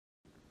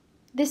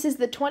This is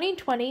the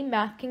 2020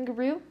 Math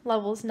Kangaroo,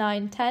 levels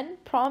 9-10,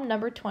 problem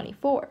number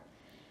 24.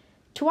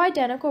 Two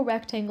identical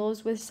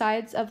rectangles with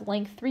sides of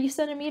length 3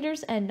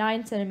 centimeters and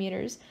 9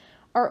 centimeters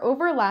are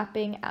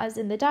overlapping as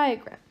in the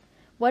diagram.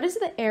 What is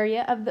the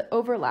area of the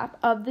overlap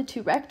of the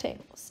two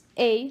rectangles?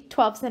 A,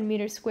 12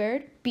 centimeters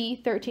squared,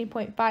 B,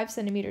 13.5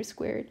 centimeters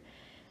squared,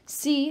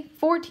 C,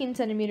 14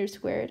 centimeters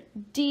squared,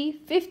 D,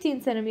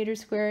 15 centimeters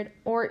squared,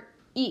 or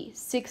E,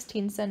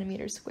 16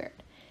 centimeters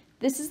squared.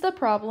 This is the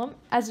problem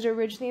as it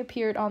originally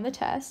appeared on the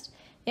test,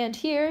 and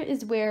here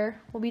is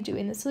where we'll be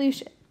doing the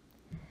solution.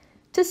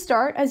 To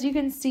start, as you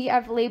can see,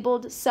 I've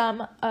labeled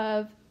some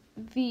of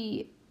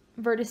the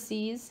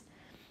vertices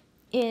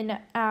in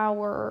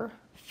our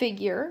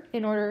figure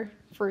in order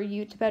for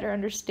you to better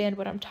understand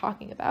what I'm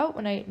talking about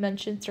when I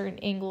mention certain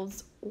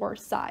angles or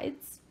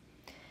sides.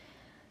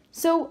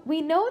 So we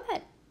know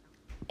that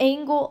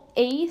angle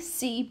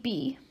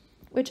ACB,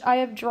 which I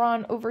have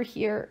drawn over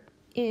here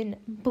in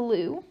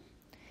blue,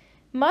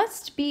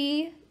 must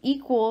be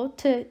equal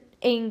to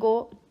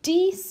angle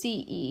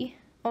DCE,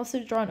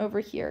 also drawn over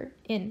here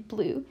in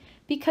blue,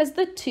 because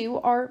the two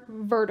are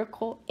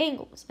vertical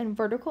angles, and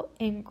vertical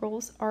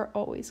angles are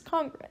always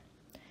congruent.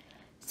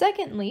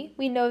 Secondly,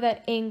 we know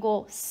that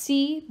angle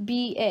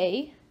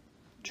CBA,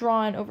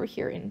 drawn over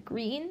here in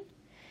green,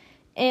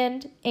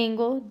 and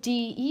angle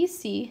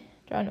DEC,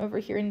 drawn over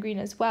here in green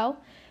as well,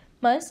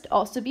 must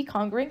also be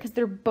congruent because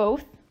they're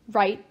both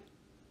right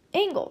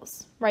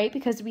angles, right?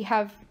 Because we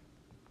have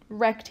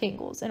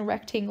rectangles, and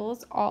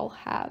rectangles all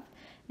have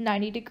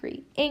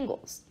 90-degree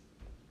angles.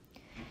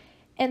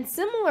 And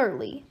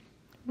similarly,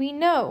 we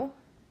know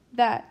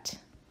that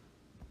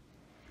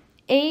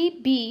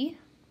AB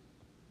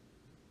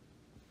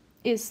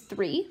is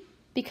 3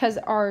 because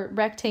our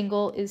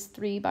rectangle is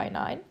 3 by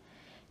 9,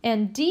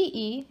 and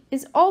DE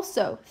is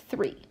also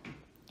 3.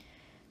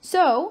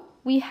 So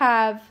we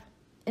have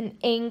an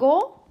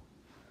angle,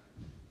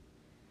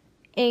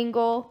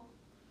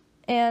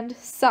 and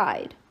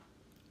side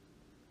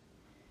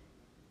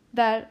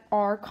that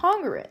are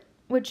congruent,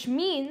 which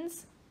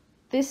means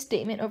this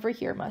statement over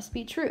here must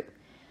be true.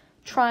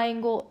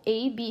 Triangle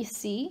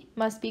ABC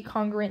must be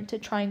congruent to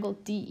triangle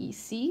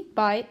DEC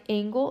by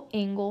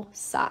angle,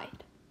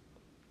 side.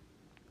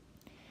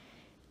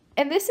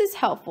 And this is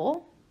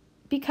helpful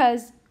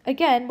because,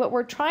 again, what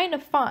we're trying to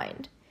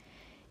find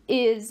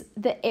is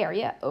the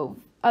area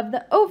of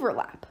the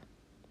overlap.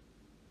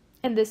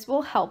 And this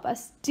will help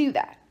us do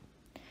that.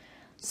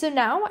 So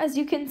now, as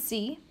you can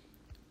see,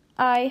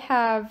 I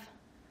have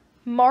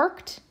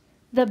marked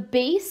the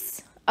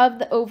base of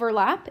the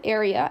overlap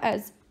area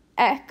as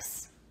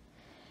X.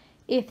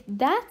 If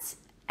that's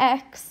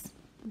X,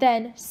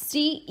 then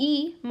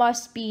CE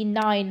must be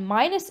 9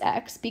 minus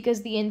X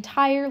because the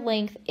entire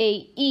length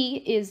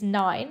AE is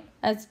 9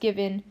 as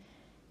given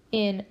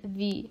in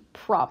the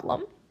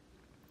problem.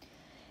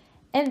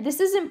 And this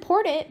is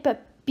important,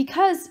 but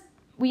because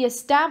we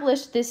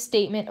established this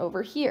statement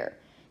over here,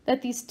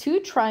 that these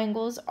two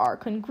triangles are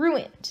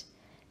congruent.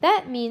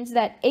 That means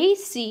that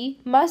AC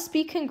must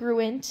be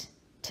congruent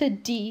to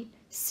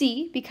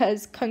DC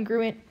because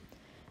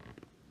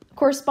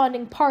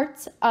corresponding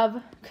parts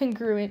of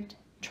congruent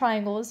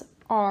triangles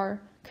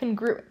are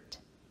congruent.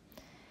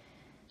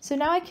 So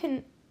now I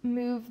can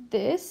move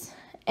this,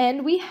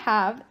 and we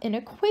have an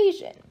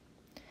equation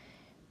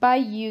by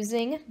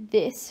using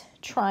this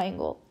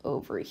triangle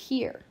over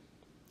here.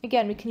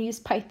 Again, we can use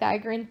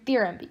Pythagorean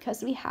theorem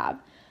because we have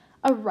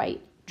a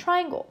right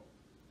triangle.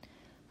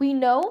 We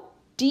know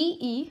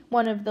DE,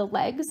 one of the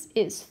legs,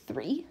 is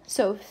 3,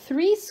 so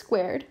 3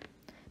 squared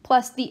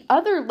plus the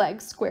other leg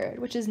squared,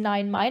 which is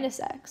 9 minus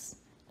x.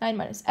 9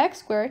 minus x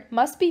squared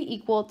must be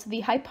equal to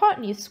the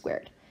hypotenuse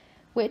squared,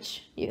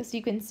 which, as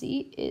you can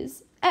see,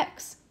 is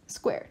x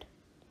squared.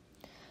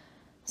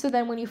 So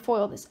then when you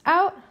FOIL this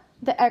out,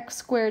 the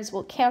x squareds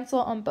will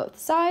cancel on both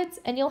sides,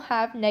 and you'll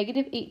have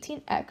negative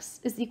 18x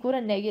is equal to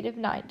negative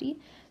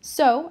 90.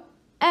 So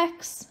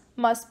x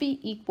must be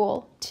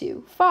equal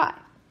to 5.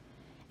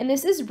 And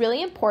this is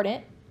really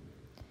important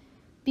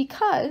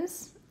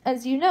because,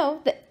 as you know,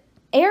 the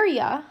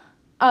area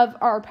of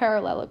our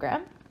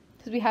parallelogram,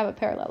 because we have a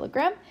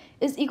parallelogram,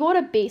 is equal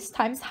to base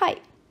times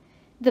height.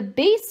 The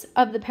base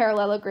of the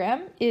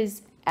parallelogram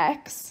is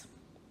x,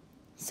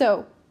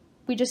 so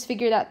we just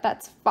figured out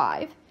that's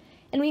 5.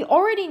 And we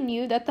already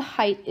knew that the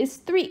height is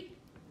 3.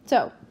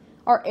 So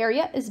our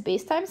area is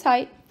base times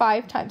height,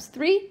 5 times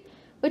 3,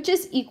 which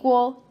is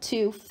equal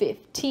to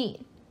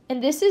 15.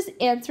 And this is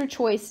answer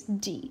choice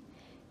D.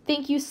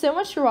 Thank you so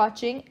much for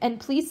watching, and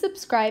please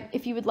subscribe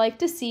if you would like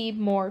to see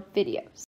more videos.